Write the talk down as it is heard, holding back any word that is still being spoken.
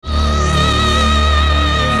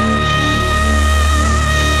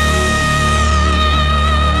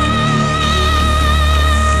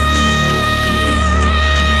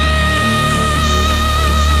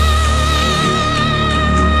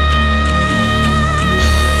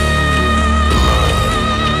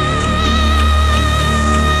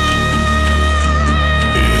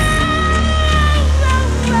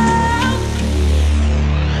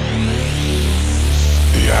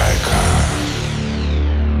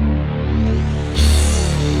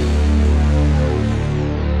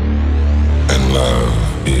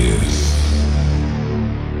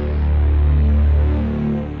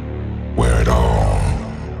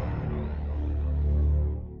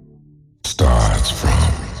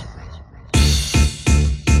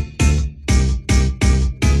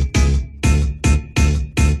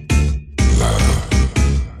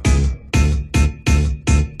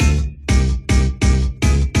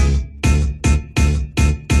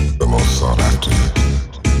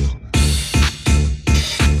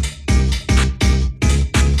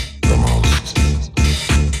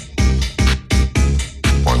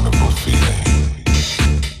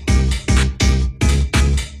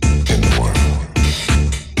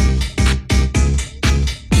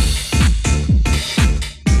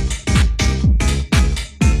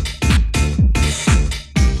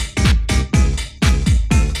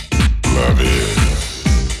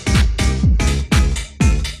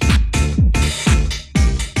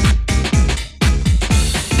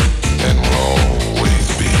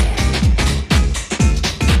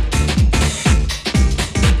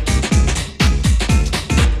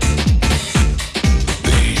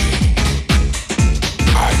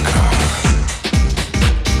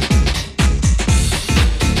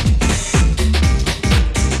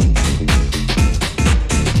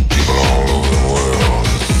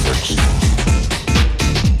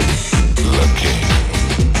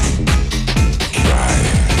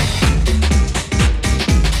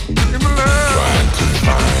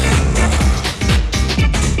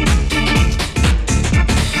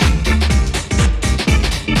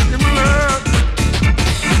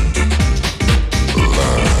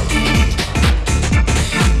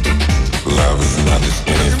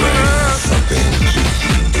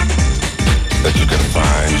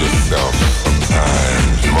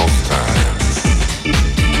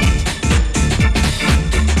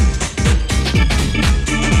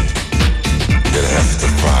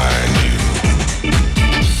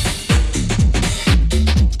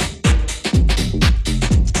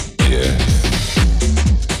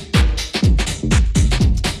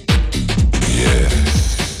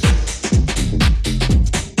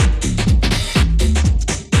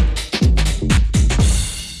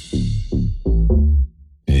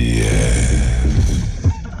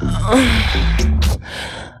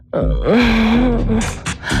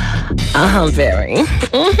Very.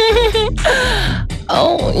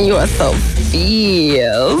 Oh, you are so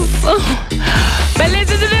fierce. But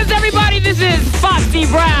listen to this, everybody. This is Foxy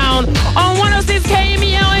Brown on 106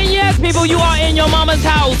 KMEL. And yes, people, you are in your mama's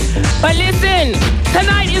house. But listen,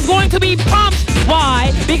 tonight is going to be pumped.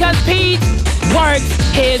 Why? Because Pete works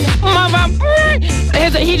his mother.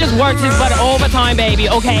 He just works his butt overtime, baby,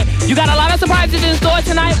 okay? You got a lot of surprises in store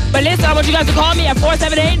tonight, but listen, I want you guys to call me at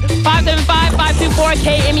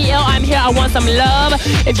 478-575-524-KMEL. I'm here. I want some love.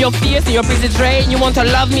 If you're fierce and you're pretty straight and you want to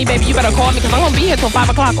love me, baby, you better call me because I'm going to be here till 5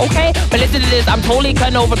 o'clock, okay? But listen to this. I'm totally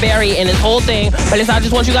cutting over Barry and his whole thing. But listen, I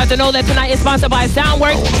just want you guys to know that tonight is sponsored by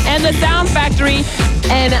Soundworks and the Sound Factory.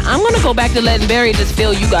 And I'm going to go back to letting Barry just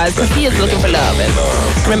feel you guys because he is looking for love. And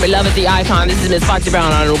remember, love is the icon. This is Miss Foxy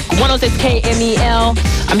Brown on 106 KMEL.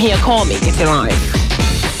 I'm here. Call me. Get your line.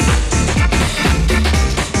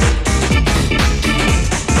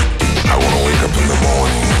 I want to wake up in the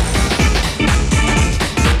morning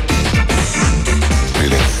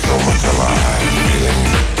feeling so much alive,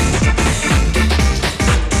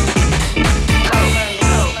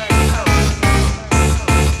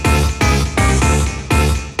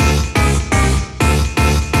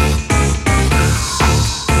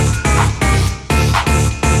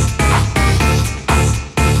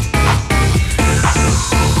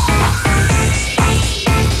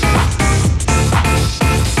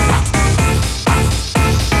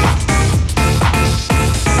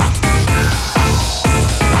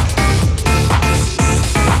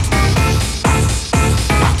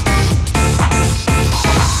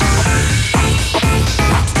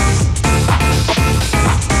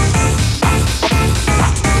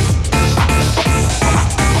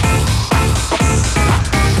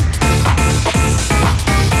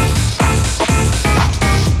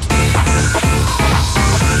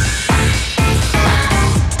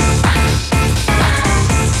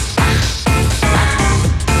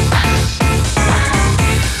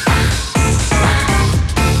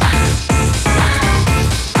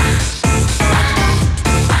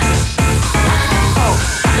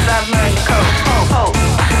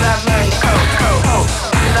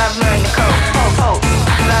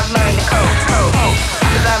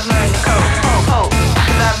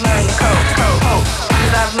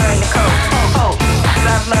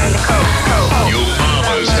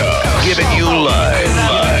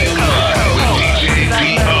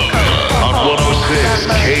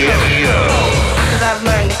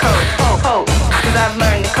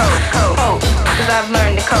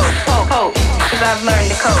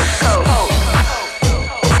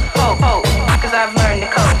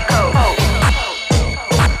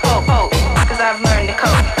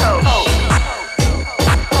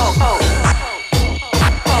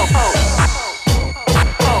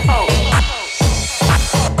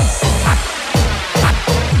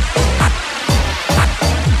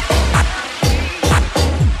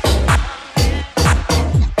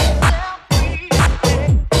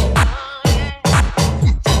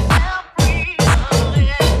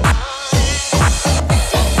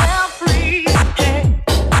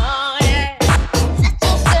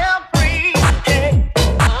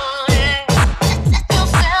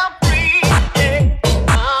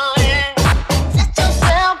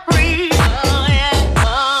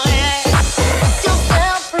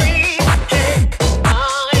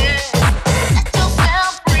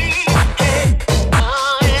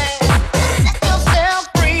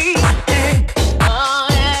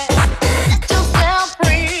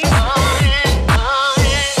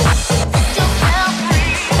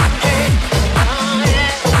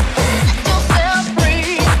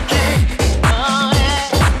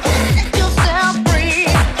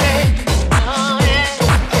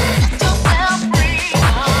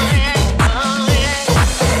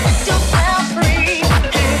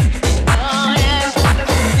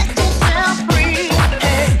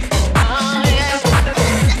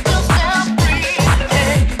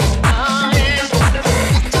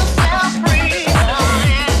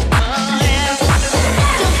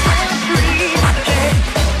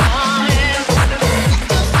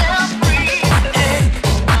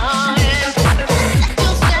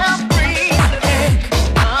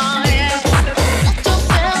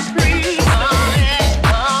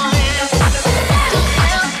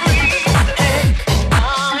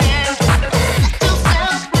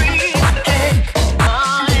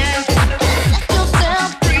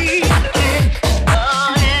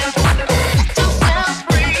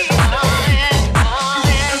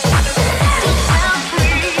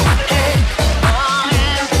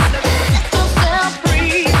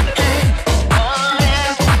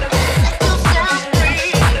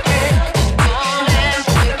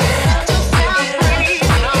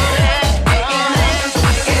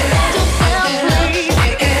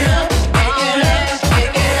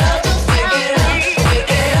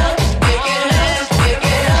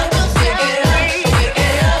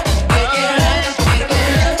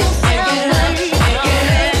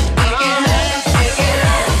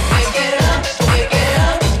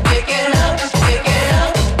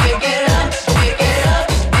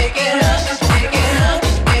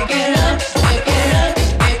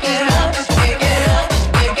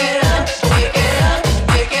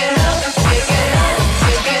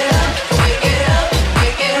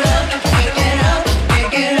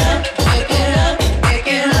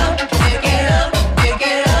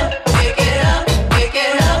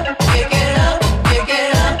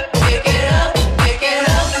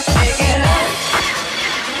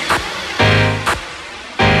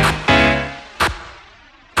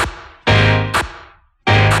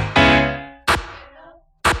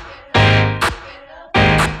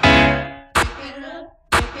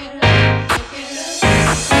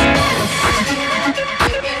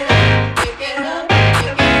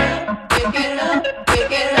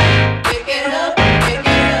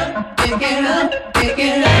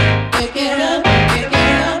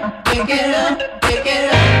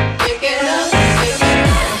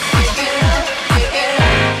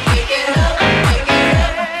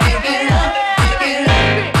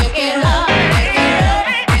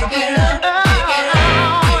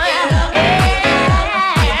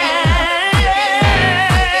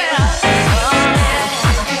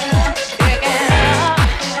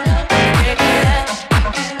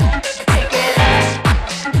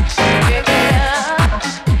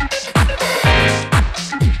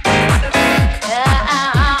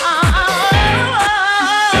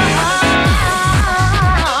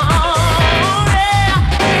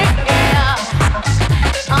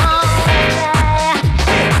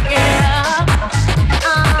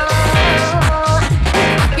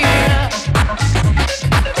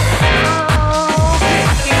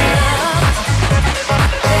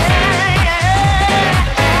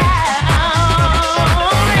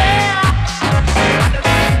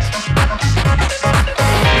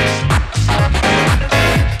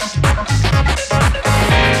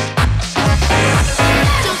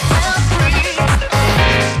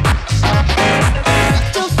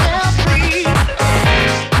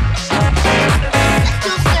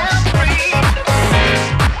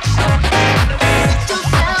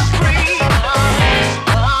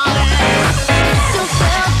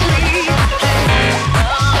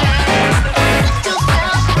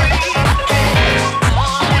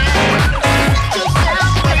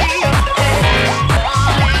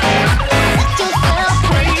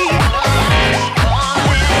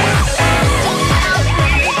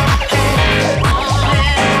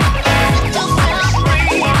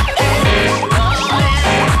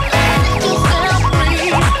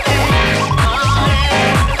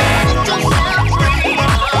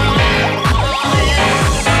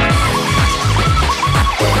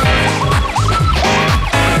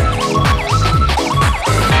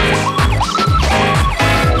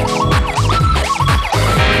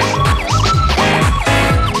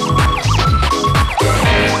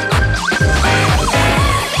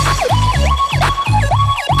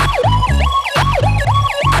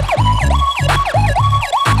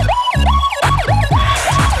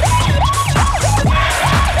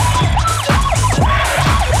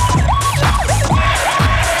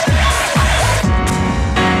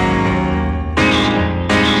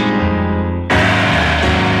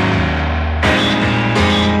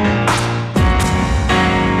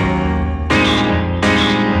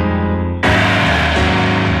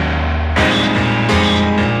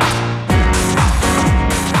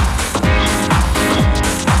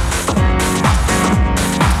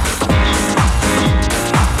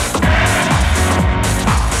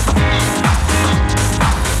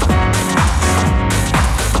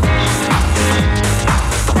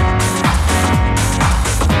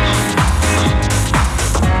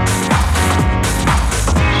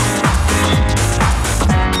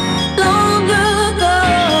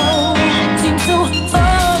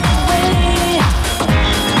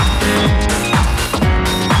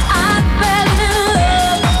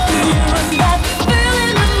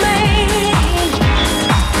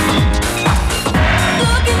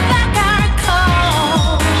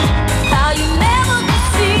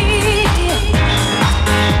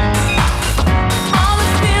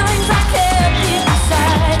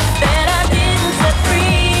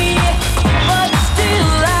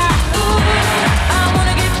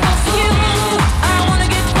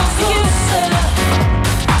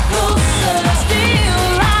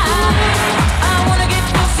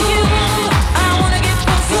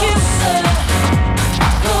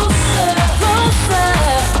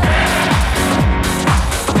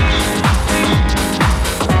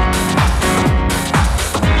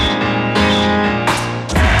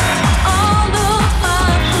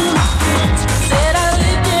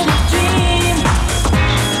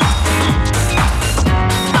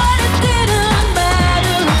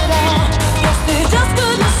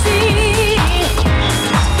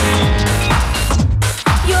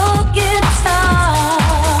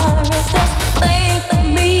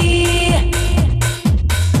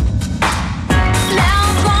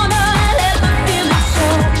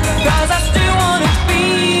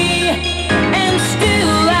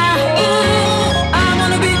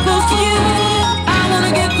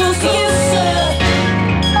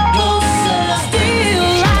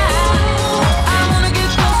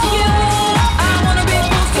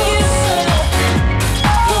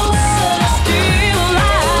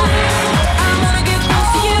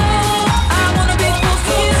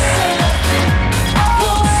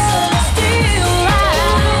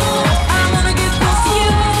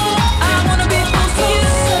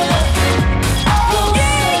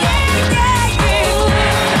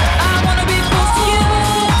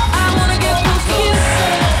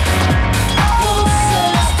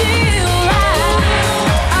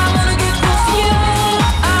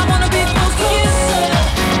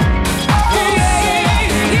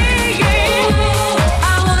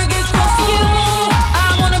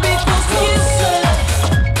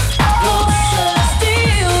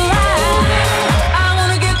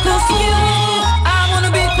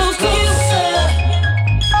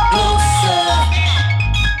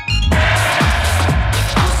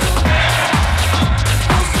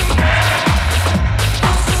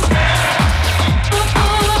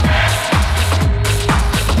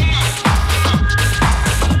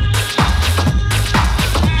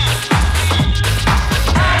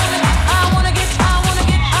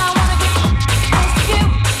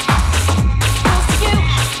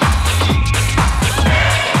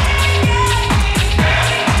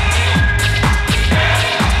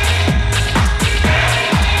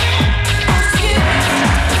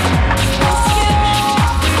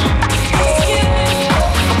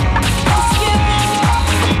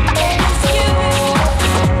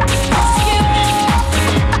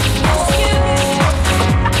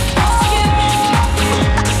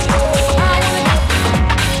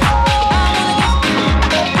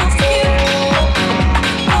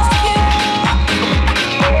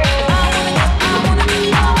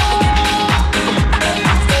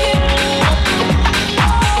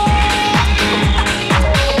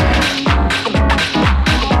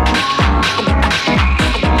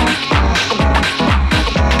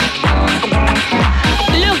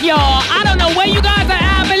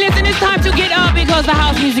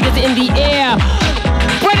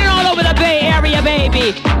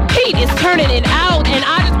 boy, Pete, is turning it out. And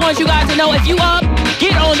I just want you guys to know, if you up,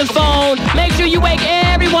 get on the phone. Make sure you wake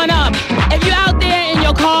everyone up. If you're out there in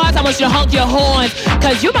your cars, I want you to honk your horns,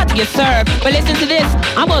 because you're about to get served. But listen to this.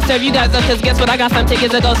 I'm going to serve you guys up, because guess what? I got some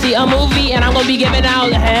tickets to go see a movie, and I'm going to be giving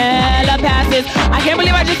out hella passes. I can't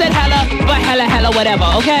believe I just said hella, but hella, whatever,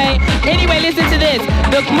 okay? Anyway, listen to this.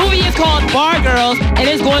 The movie is called Bar Girls, and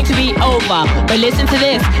it's going to be over. But listen to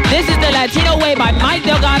this. This is The Latino Way by Mike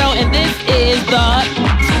Delgado, and this is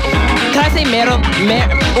the... Can I say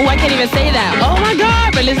oh, I can't even say that. Oh my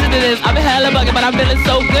God, but listen to this. I'm hella bugging, but I'm feeling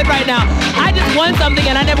so good right now. I just won something,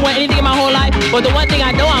 and I never won anything in my whole life. But the one thing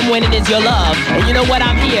I know I'm winning is your love. And you know what?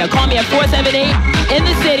 I'm here. Call me at 478 in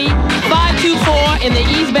the city, 524 in the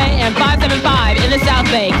East Bay, and 575 in the South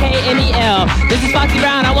Bay. KMEL. This is Foxy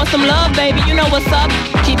Brown. I want some love, baby. You know what's up.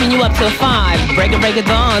 Keeping you up till 5. Break it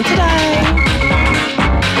dawn today.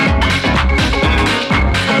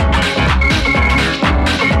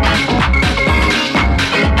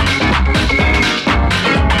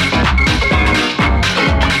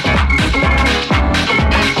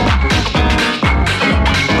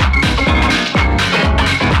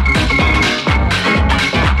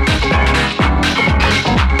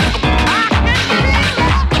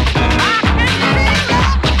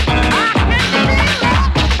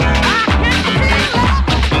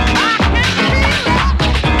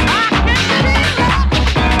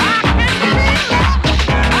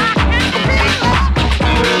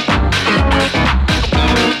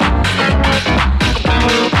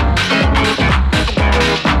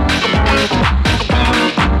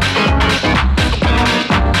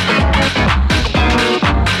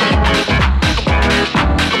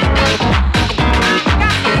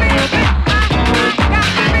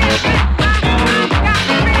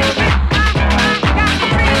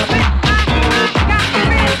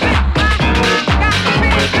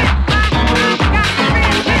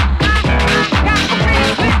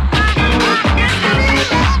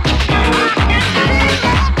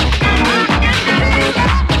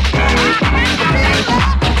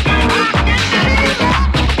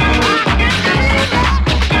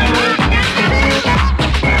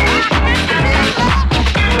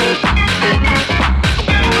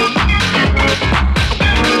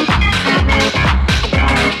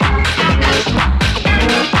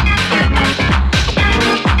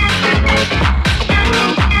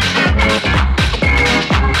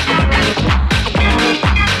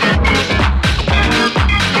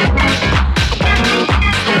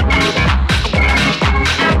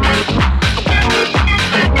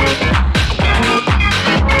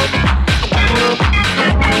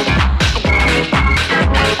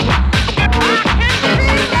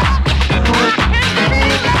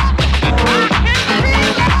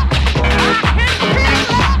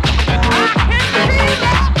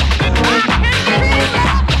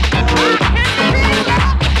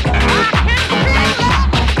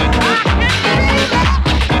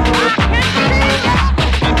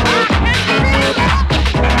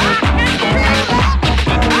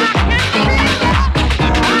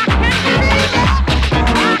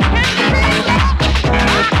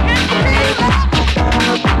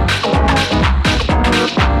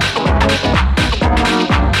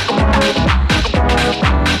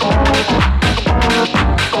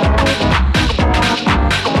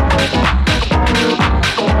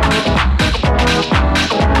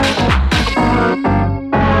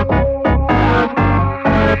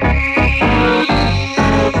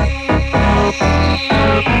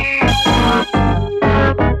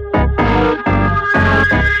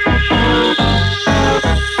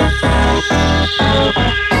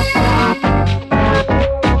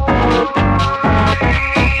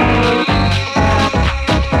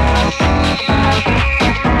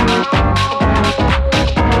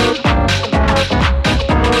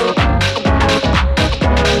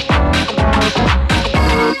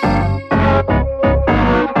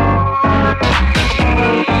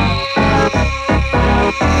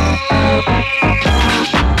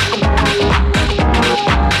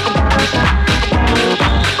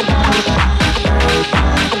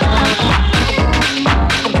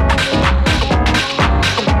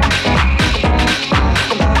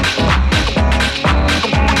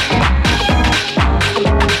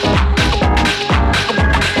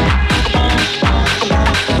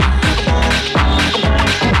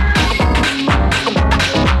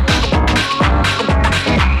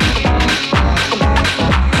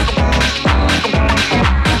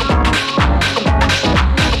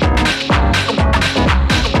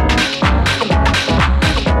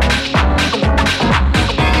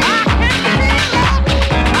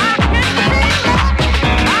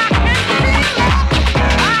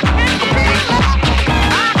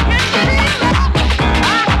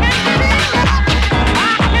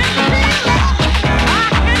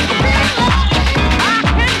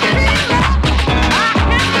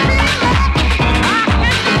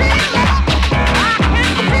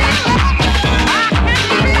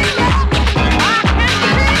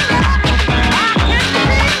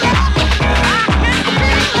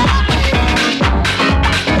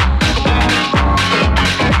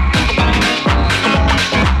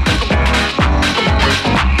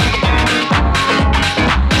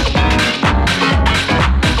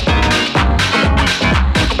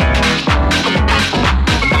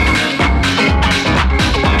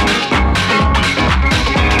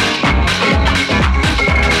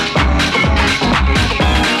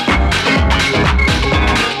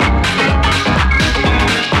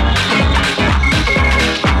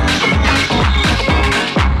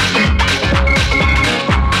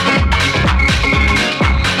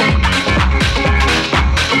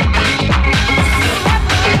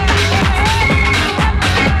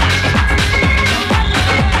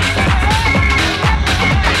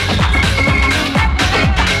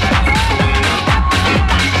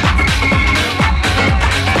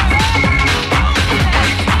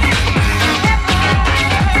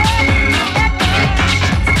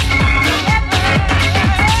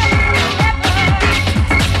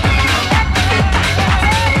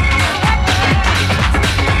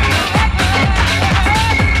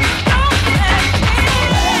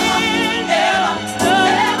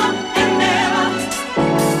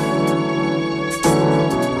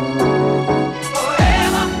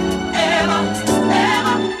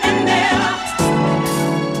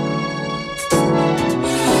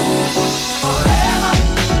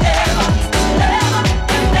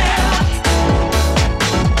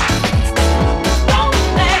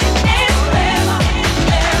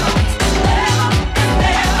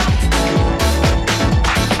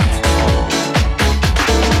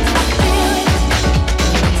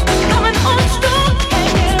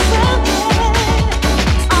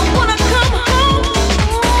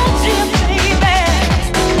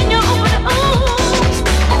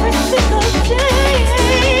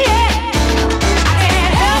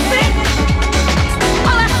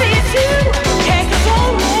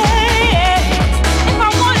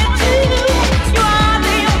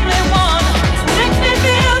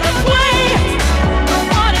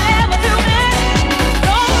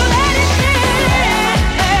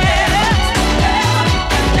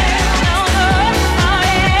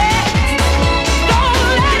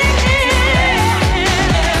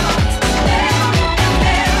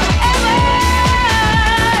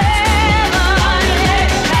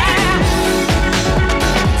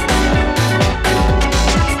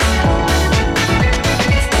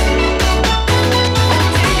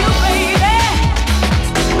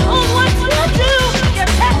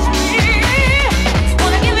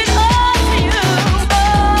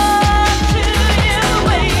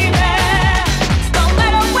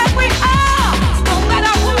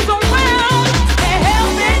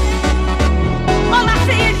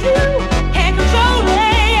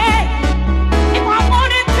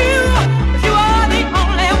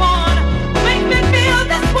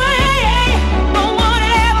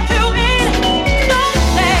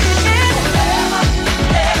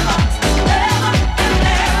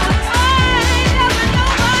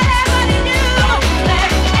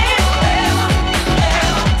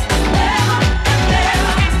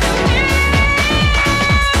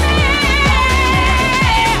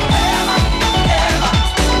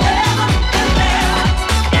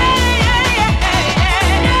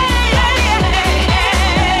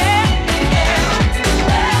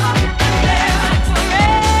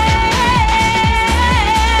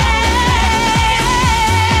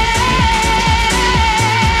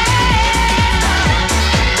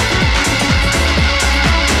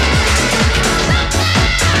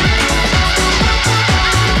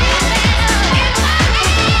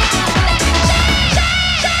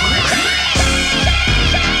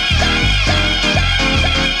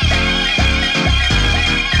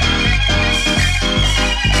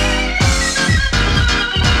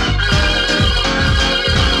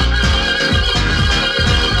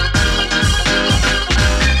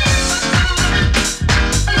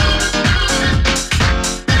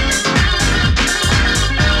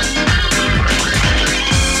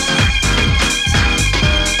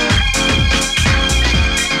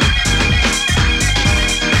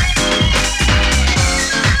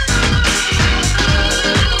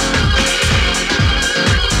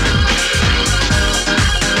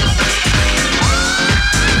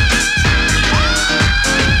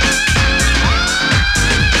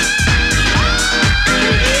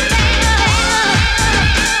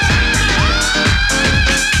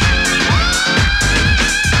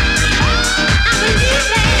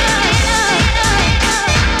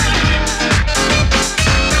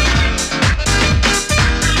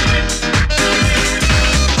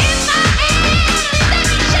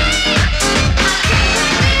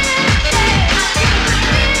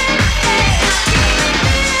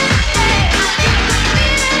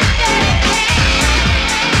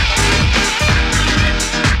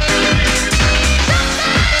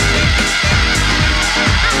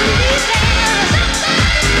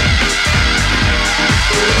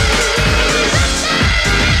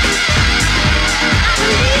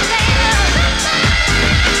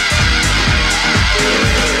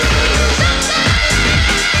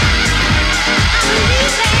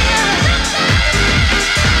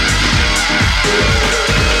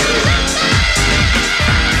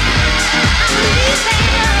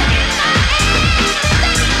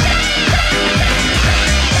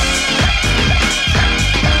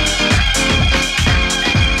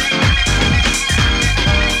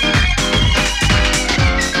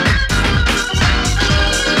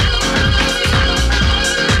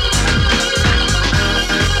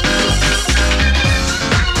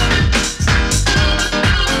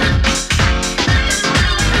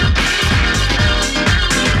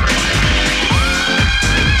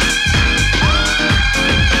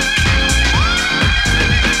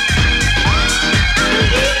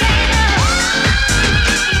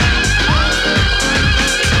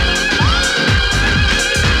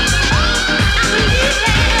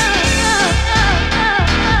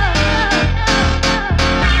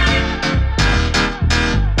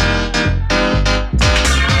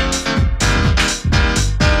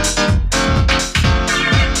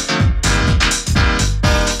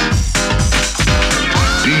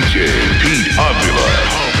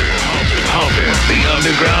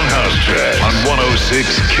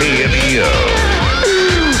 KMEL.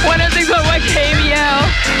 106.1 KMEL.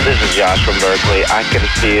 This is Josh from Berkeley. I can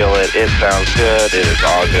feel it. It sounds good. It is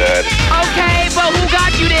all good. Okay, but who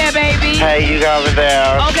got you there, baby? Hey, you got me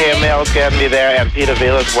there. Okay. KML's getting me there, and Peter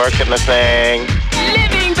Avila's working the thing.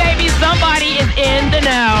 Living, baby. Somebody is in the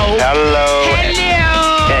know. Hello. Hello.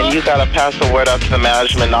 And you gotta pass the word up to the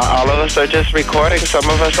management. Not all of us are just recording. Some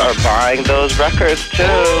of us are buying those records, too.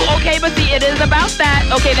 Ooh, okay, but see, it is about that.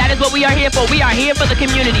 Okay, that is what we are here for. We are here for the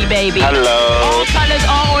community, baby. Hello. All colors,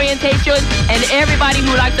 all orientations, and everybody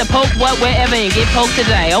who likes to poke what, wherever, and get poked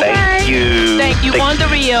today, okay? Thank you. Thank you. On the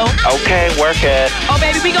real. Okay, work it. Oh,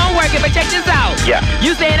 baby, we gonna work it, but check this out. Yeah.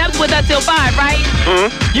 You staying up with us till 5, right?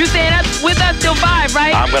 You staying up with us till 5,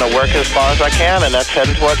 right? I'm gonna work as far as I can, and that's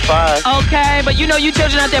heading towards 5. Okay, but you know you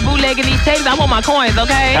children out there bootlegging these tapes. I want my coins,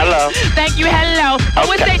 okay? Hello. Thank you, hello. Oh,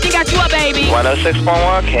 what station got you up, baby?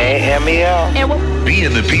 106.1 KMEL. And what?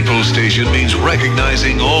 Being the people's station means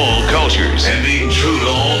recognizing all cultures and being true to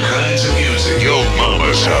all kinds of music. Yo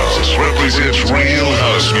Mama's House represents real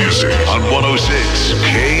house music on 106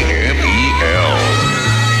 KMEL.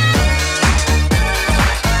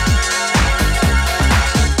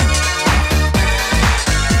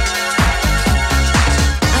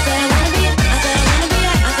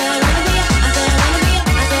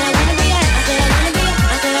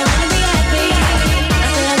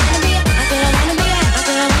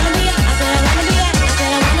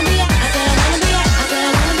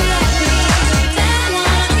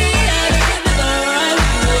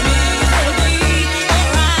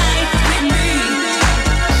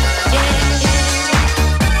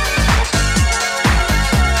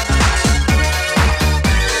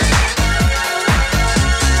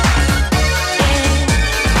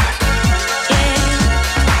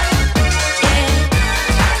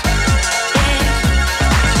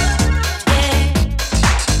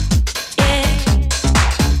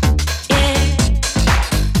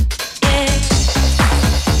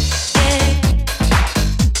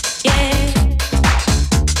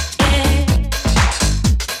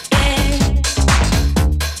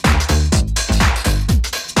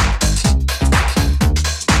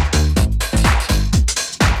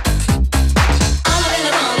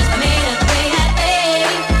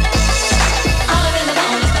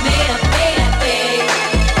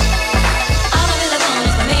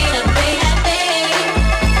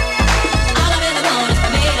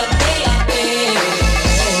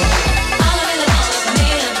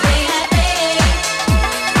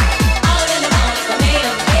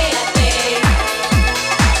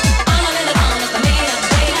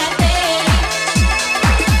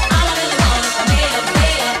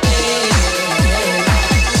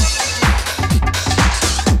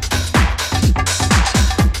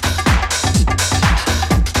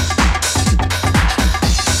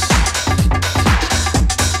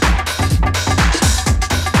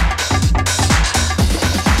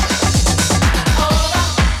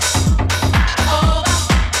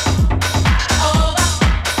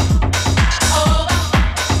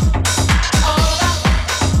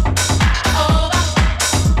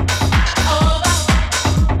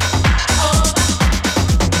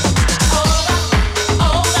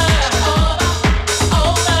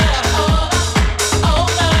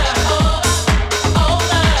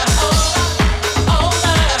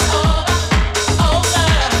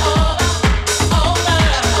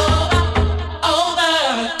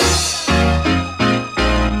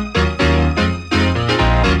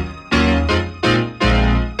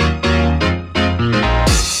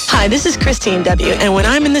 Hi, this is Christine W., and when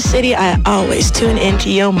I'm in the city, I always tune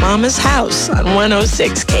into Yo Mama's House on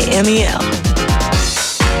 106 KMEL.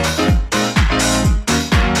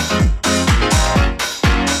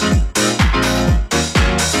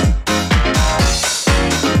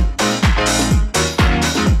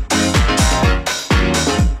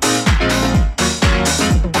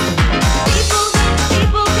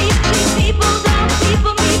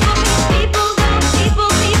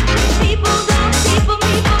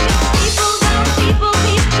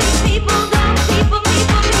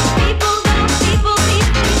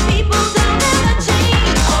 People don't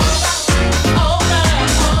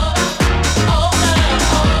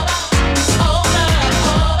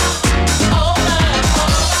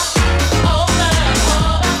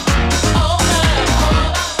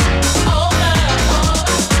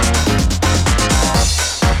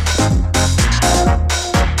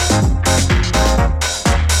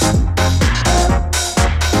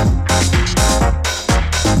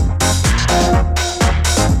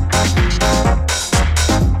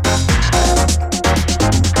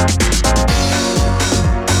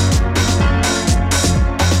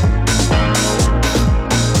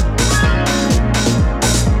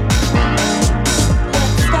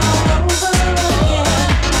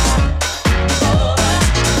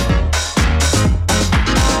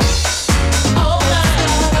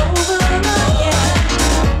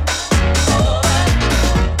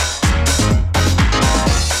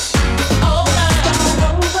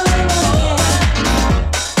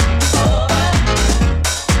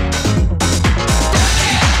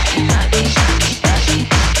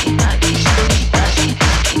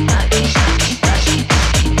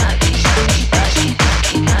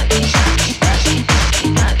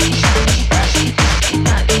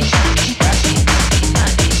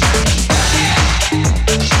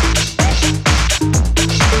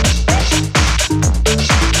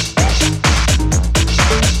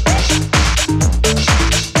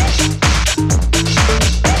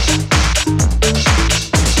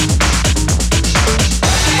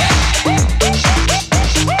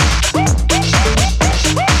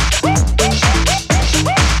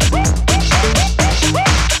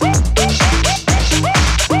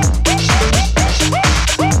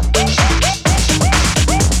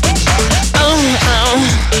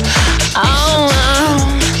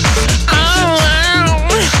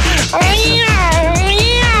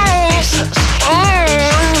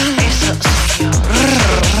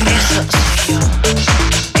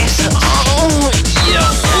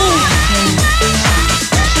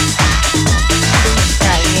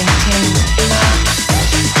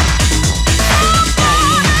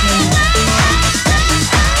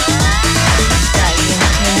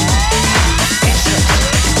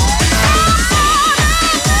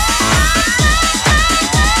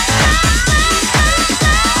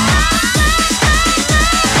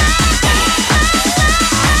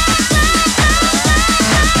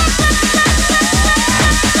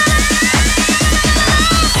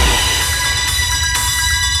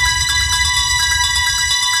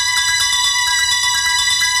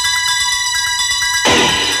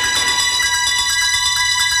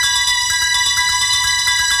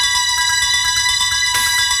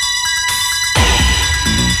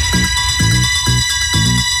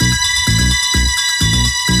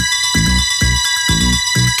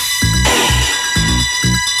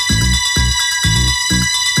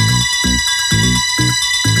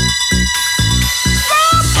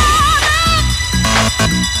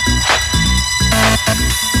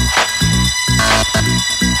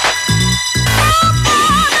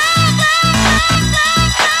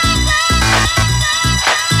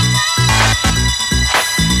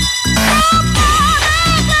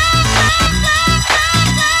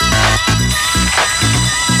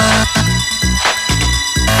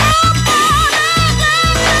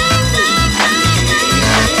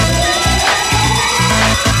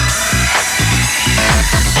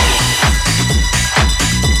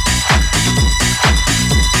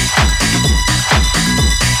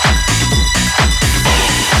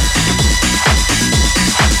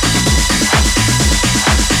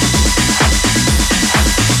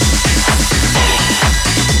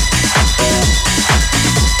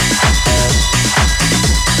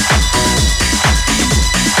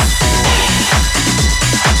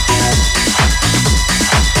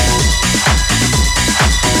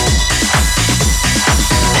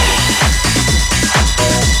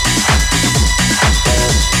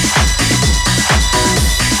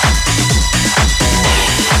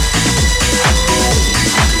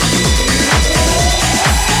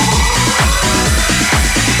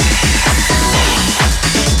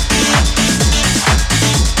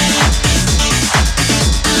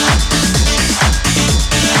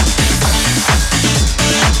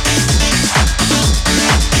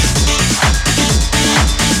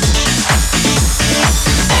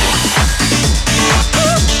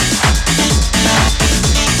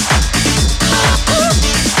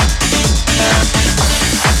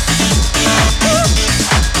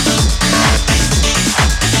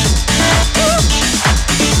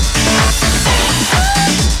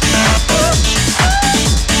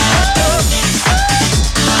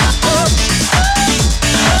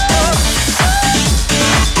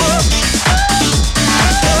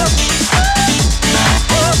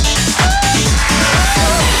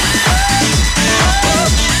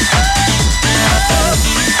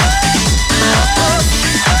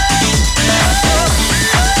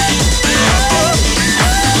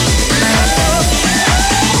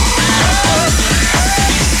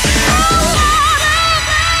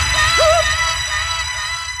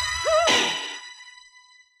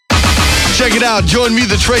check it out. Join me,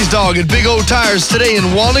 the Trace Dog, at Big O Tires today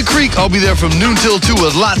in Walnut Creek. I'll be there from noon till 2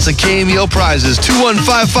 with lots of KMEL prizes.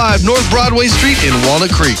 2155 North Broadway Street in Walnut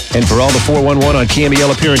Creek. And for all the 411 on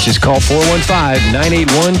KMEL appearances, call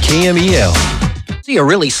 415-981-KMEL. See a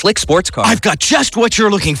really slick sports car. I've got just what you're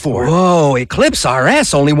looking for. Whoa, Eclipse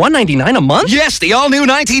RS, only $199 a month? Yes, the all-new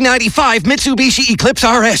 1995 Mitsubishi Eclipse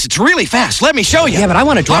RS. It's really fast. Let me show you. Yeah, but I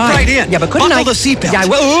want to drive. Hop right in. Yeah, but couldn't Buckle the seatbelt. Yeah, Feel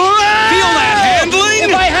that handling?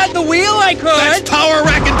 If I had the wheel, I could. That's power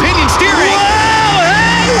rack and pinion steering. Whoa,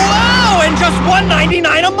 hey, whoa, and just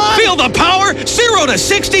 $199 a month. Feel the power, 0 to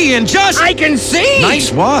 60 in just... I can see.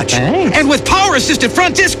 Nice watch. Thanks. And with power-assisted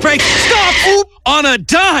front disc brakes, stop on a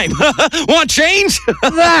dime. Want change?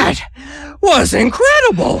 That was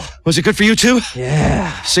incredible. Was it good for you too?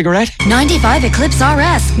 Yeah. Cigarette? 95 Eclipse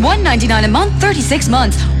RS, $199 a month, 36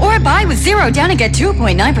 months. Or buy with 0 down and get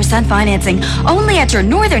 2.9% financing. Only at your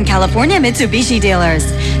Northern California Mitsubishi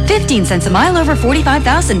dealers. 15 cents a mile over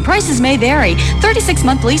 45,000. Prices may vary.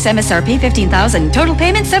 36-month lease MSRP $15,000. Total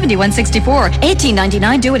payment $71.64.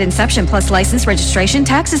 $18.99 due at inception plus license registration,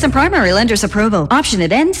 taxes, and primary lender's approval. Option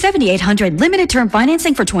at end $7,800. Limited term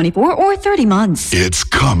financing for 24 or 30 months. It's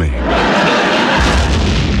coming.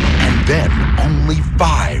 And then only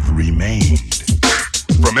 5 remained.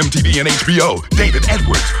 From MTV and HBO, David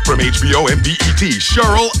Edwards. From HBO and BET,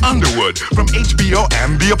 Cheryl Underwood. From HBO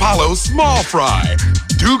and The Apollo, Small Fry.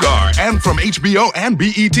 Dugar. And from HBO and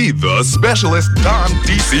BET, The Specialist, Don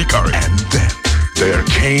D.C. Curry. And then there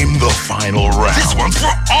came the final round. This one's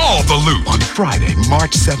for all the loot. On Friday,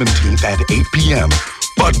 March 17th at 8 p.m.,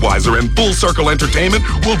 Budweiser and Full Circle Entertainment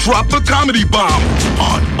will drop the comedy bomb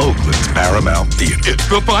on Oakland's Paramount Theater. It's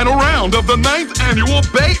the final round of the 9th annual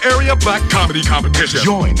Bay Area Black Comedy Competition.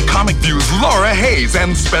 Join Comic View's Laura Hayes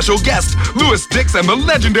and special guest Louis Dix and the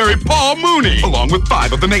legendary Paul Mooney, along with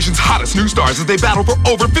 5 of the nation's hottest new stars as they battle for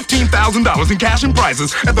over $15,000 in cash and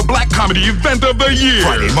prizes at the Black Comedy Event of the Year.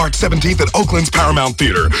 Friday, March 17th at Oakland's Paramount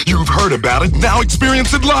Theater. You've heard about it, now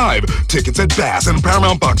experience it live. Tickets at Bass and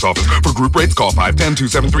Paramount Box Office. For group rates, call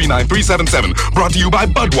 510-273-9377. Brought to you by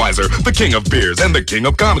Budweiser, the king of beers and the king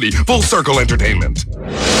of comedy, Full Circle Entertainment. Breaking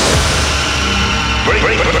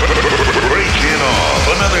off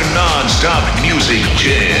another non-stop music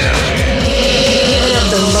jam. One of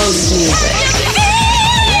the most music.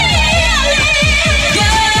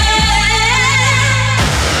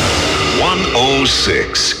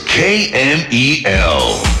 106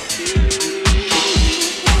 KMEL.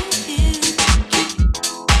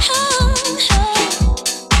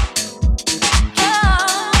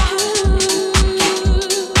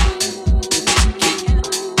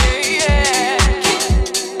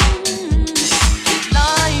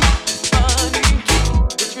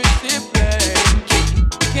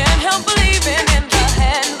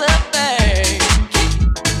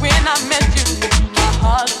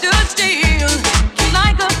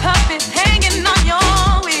 Like a puppet hanging on your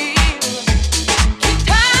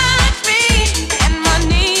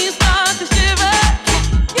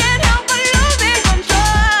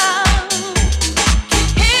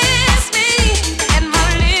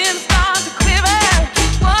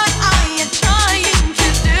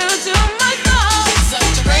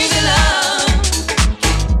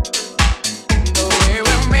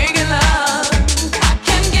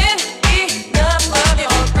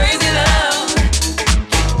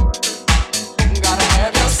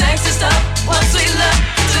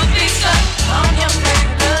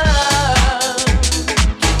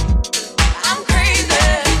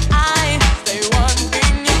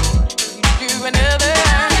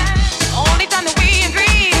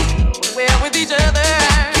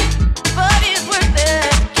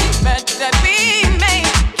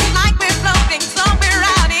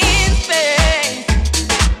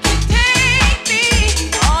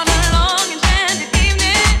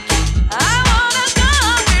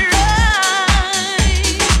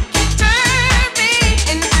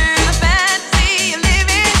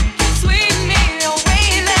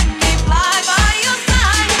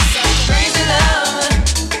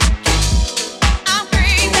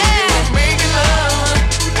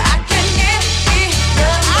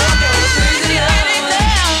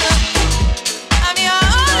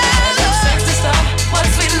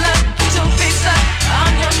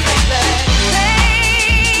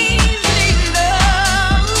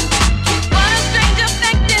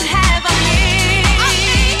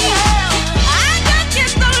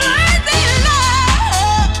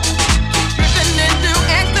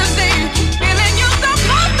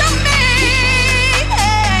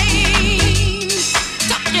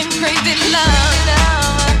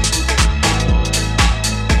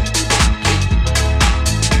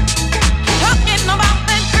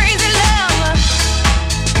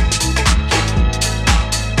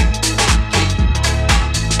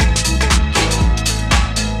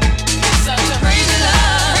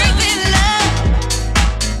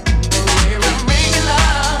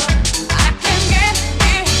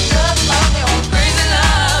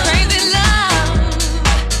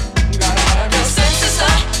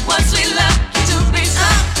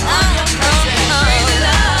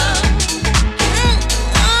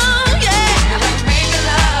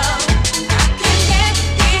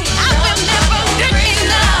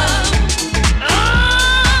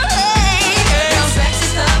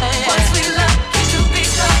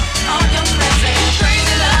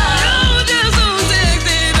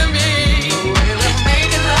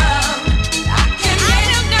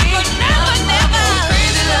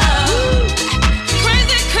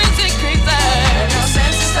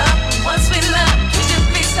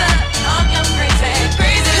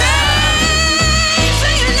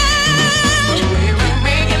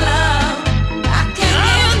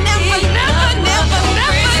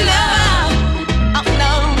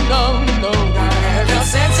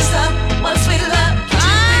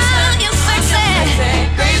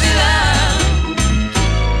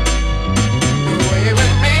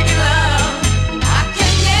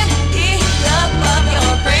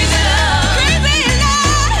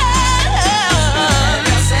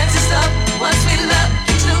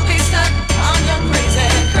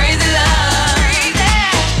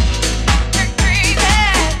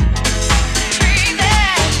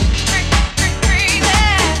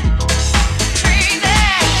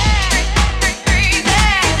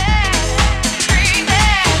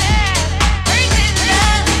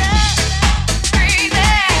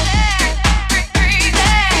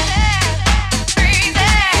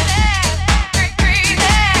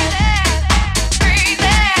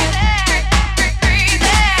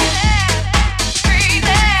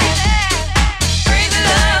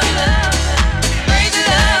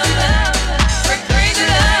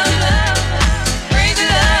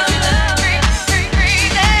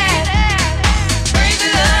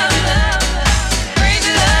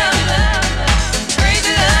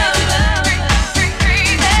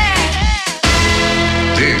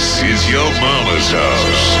Mama's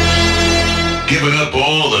House. Giving up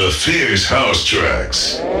all the fierce house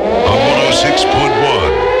tracks. On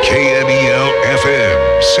 106.1 KMEL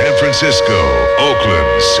FM, San Francisco,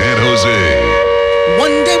 Oakland, San Jose.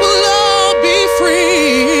 One day we'll all be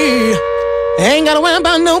free. Ain't gotta worry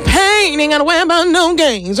about no pain. Ain't gotta worry about no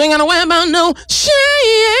games. Ain't gotta worry about no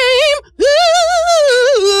shame. Ooh.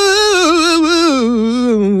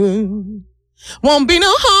 Won't be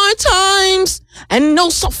no hard times and no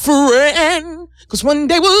suffering. 'Cause one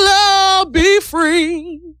day we'll all be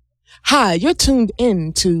free. Hi, you're tuned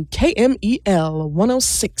in to KMEL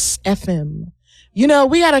 106 FM. You know,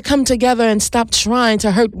 we gotta come together and stop trying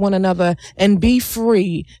to hurt one another and be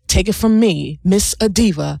free. Take it from me, Miss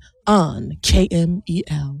Avila, on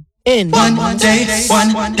KMEL. One day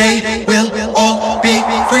we'll all be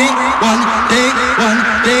free. One day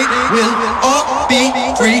we'll all be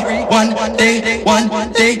free. One day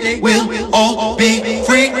we'll all be free. One day we'll all be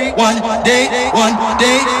free. One day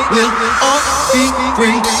we'll all be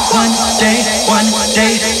free. One day we'll all be free. One day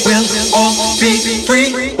we'll all be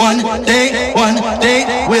free. One day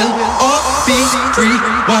we'll all be free.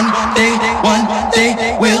 One day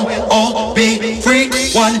we'll all be free.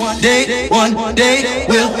 One day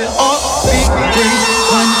we'll all be free. One day we'll all be free.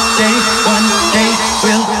 One day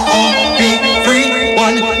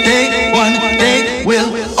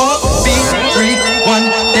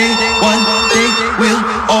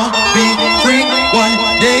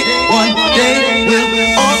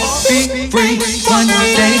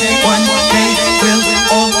we'll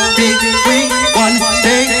all be free. One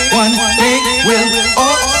day we'll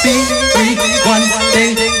all be free. One day we'll all be free.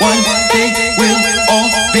 One day we'll all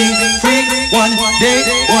be free. One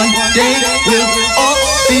day we'll all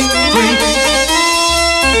be free.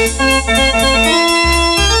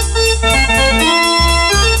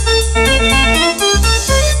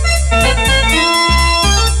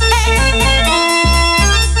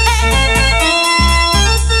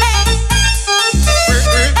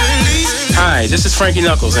 Hi, this is Frankie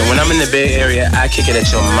Knuckles, and when I'm in the Bay Area, I kick it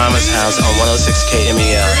at your mama's house on 106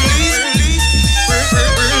 KMEL.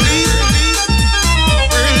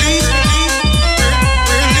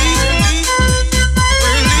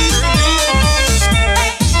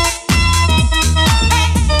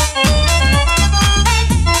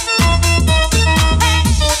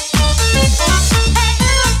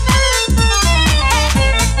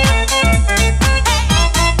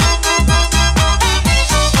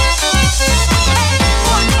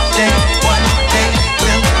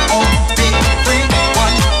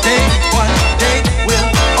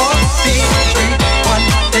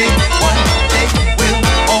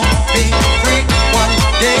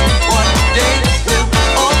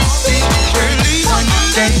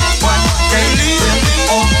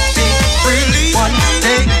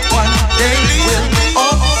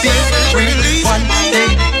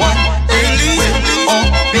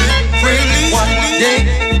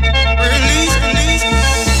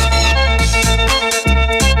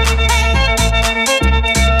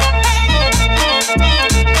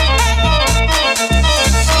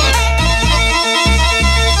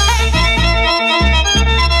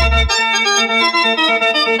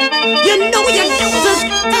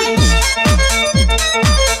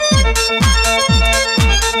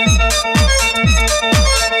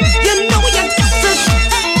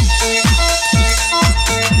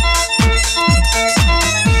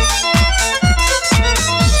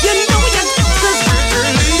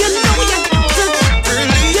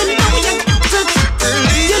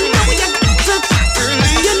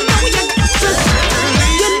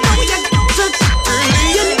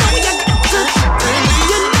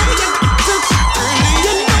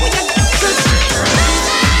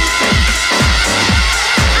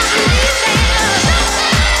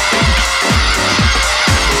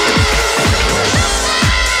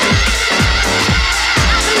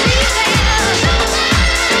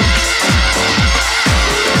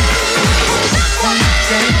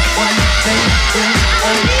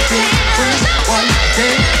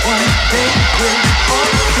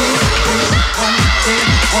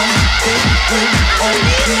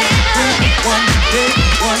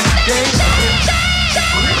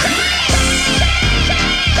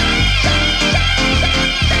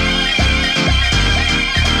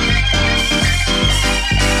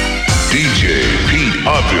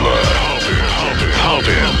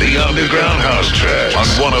 Hopkins, the underground house track on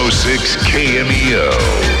 106 KMEL.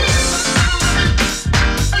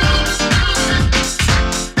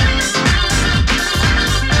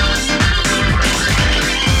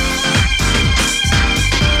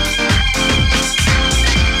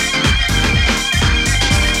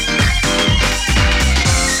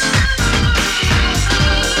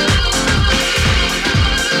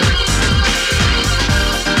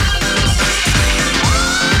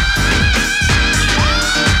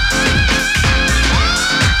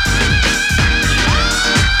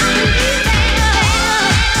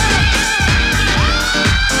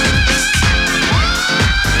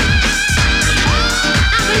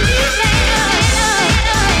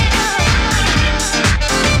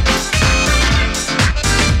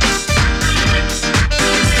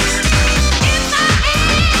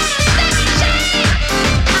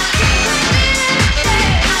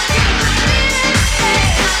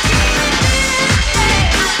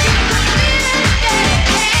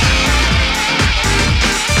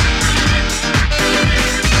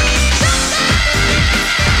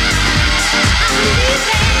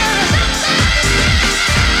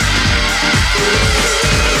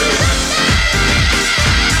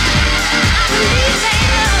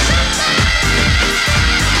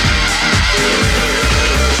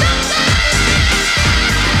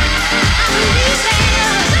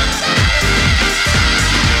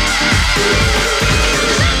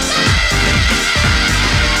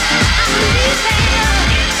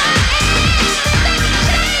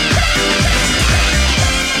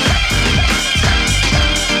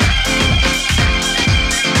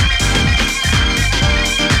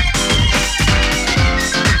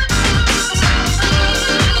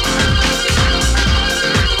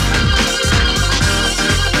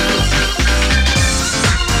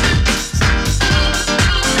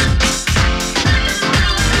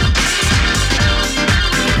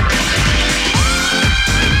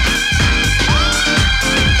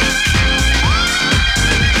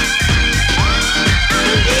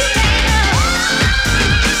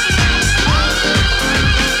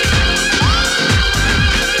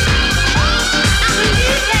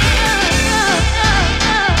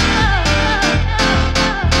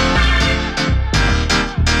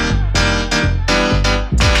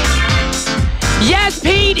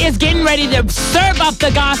 ready to serve up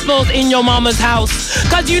the gospels in your mama's house.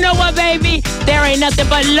 Cause you know what, baby? There ain't nothing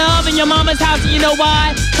but love in your mama's house. You know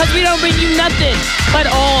why? Cause we don't bring you nothing but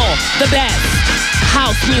all the best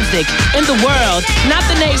house music in the world. Not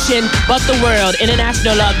the nation, but the world.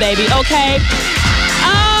 International love, baby, okay?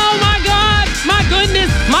 Oh my God, my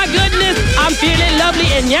goodness, I'm feeling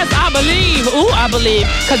lovely, and yes, I believe,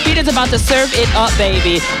 cause Peter's about to serve it up,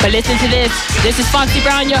 baby. But listen to this is Foxy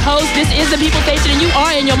Brown, your host, this is the People Station, and you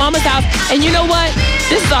are in your mama's house, and you know what,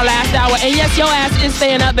 this is our last hour, and yes, your ass is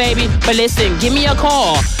staying up, baby, but listen, give me a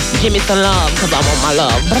call, give me some love, cause I want my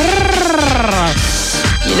love.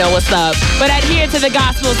 You know what's up. But adhere to the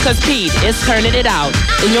gospels, cause Pete is turning it out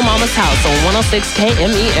in your mama's house on 106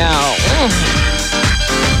 KMEL.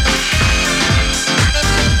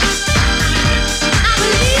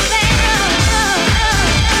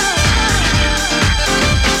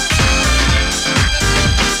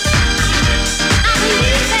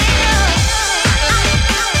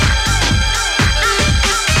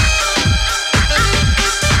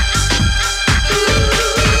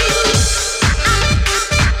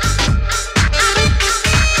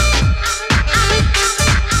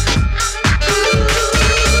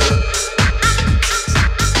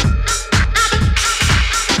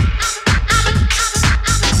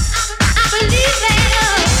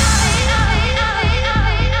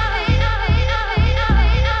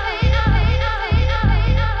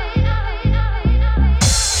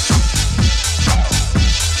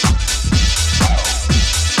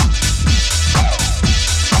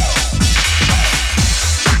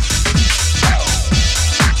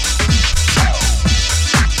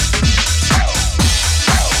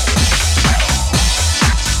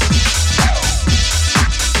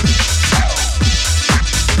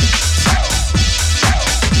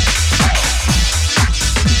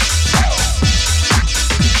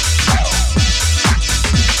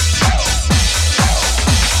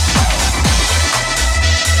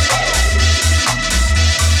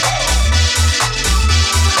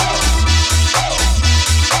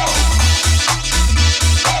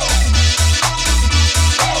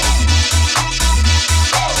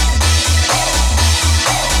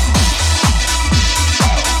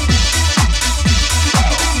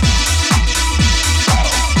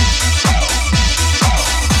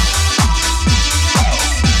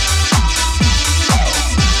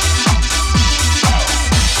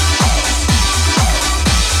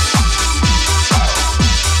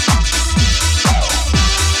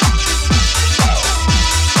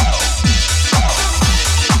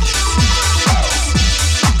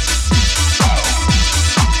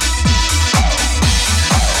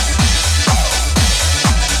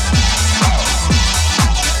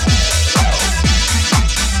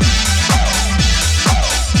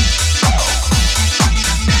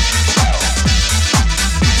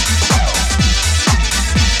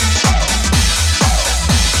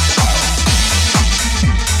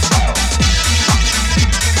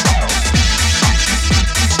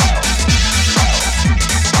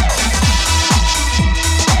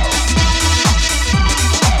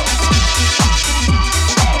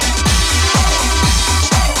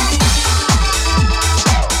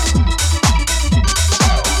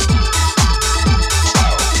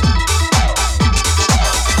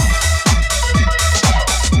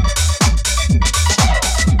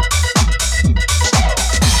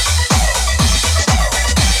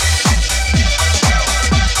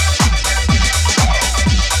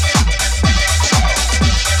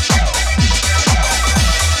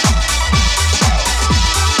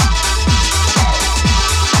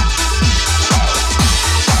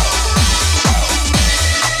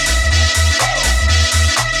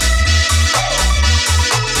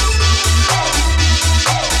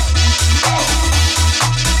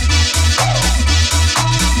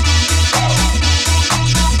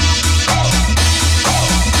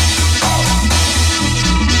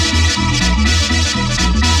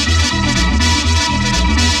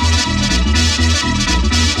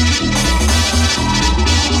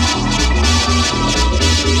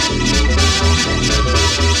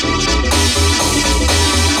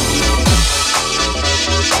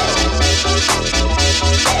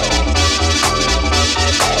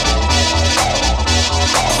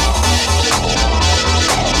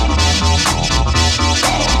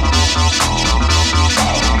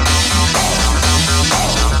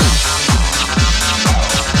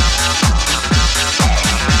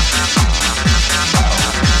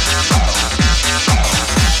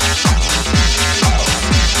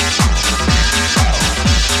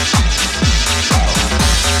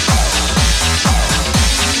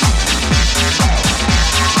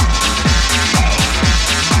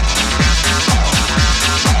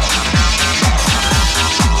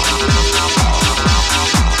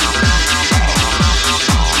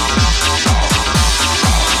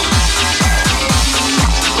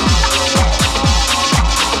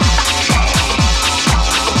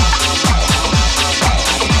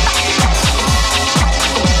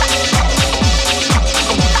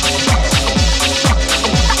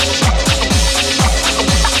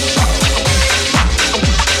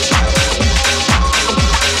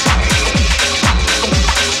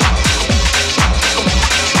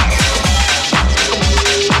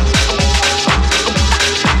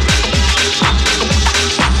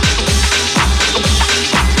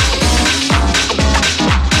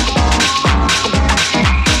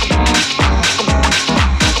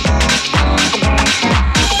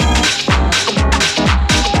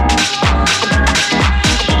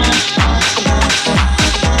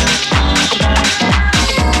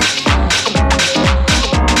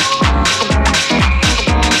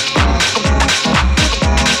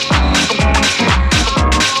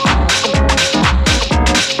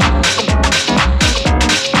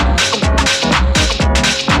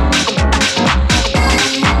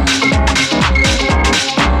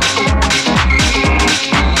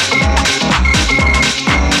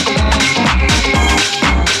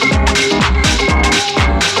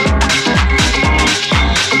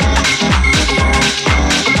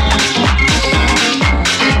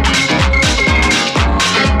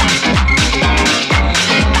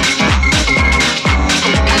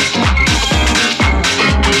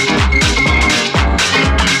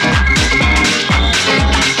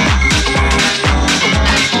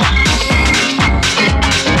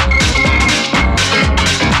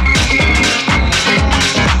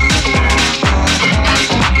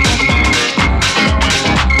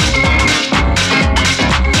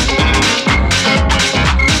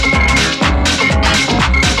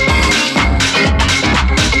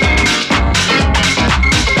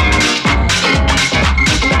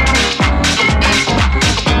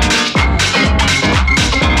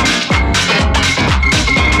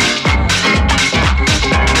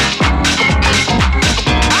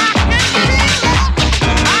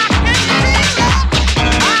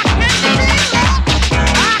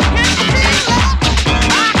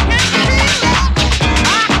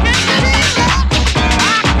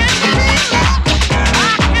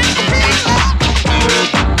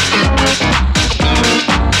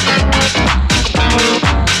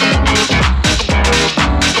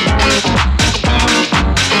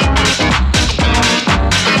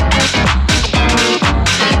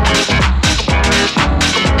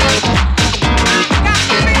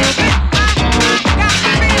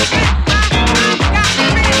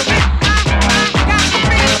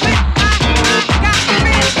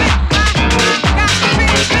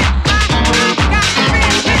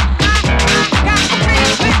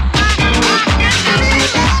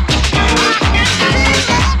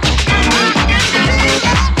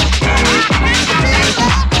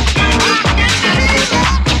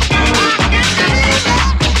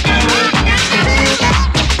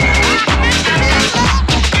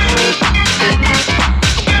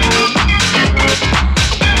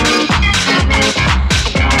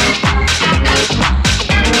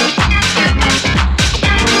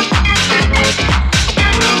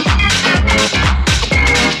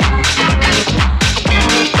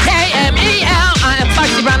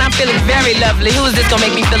 lovely. Who is this gonna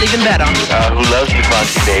make me feel even better? Who loves me,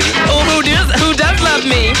 Foxy, baby? Oh, who does love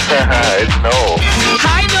me? It's Noel.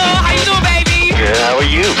 Hi, Noel. How you doing, baby? Good, how are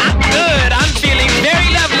you? I'm good. I'm feeling very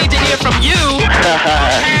lovely to hear from you.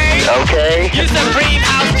 Okay. You supreme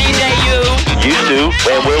house DJ, you. Used to,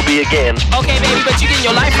 and will be again. Okay, baby, but you getting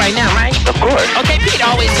your life right now, right? Of course. Okay, Pete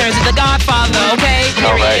always turns to the Godfather, okay?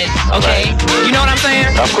 Period. Okay? You know what I'm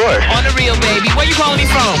saying? Of course. On the real, baby. Where you calling me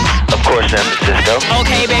from? Of course, San Francisco.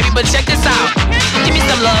 Okay, baby, but check this out. Give me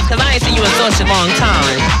some love, cause I ain't seen you in such a long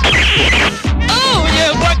time. Oh,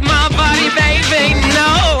 you work my body, baby,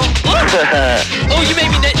 no. Oh, you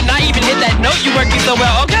made me not even hit that note. You work me so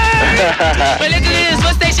well, okay? But listen to this.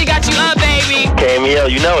 What station got you up, baby?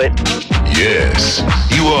 KMEL, you know it. Yes,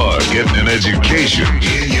 you are getting an education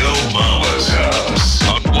in your mama's house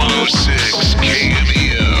on 106 KMEL.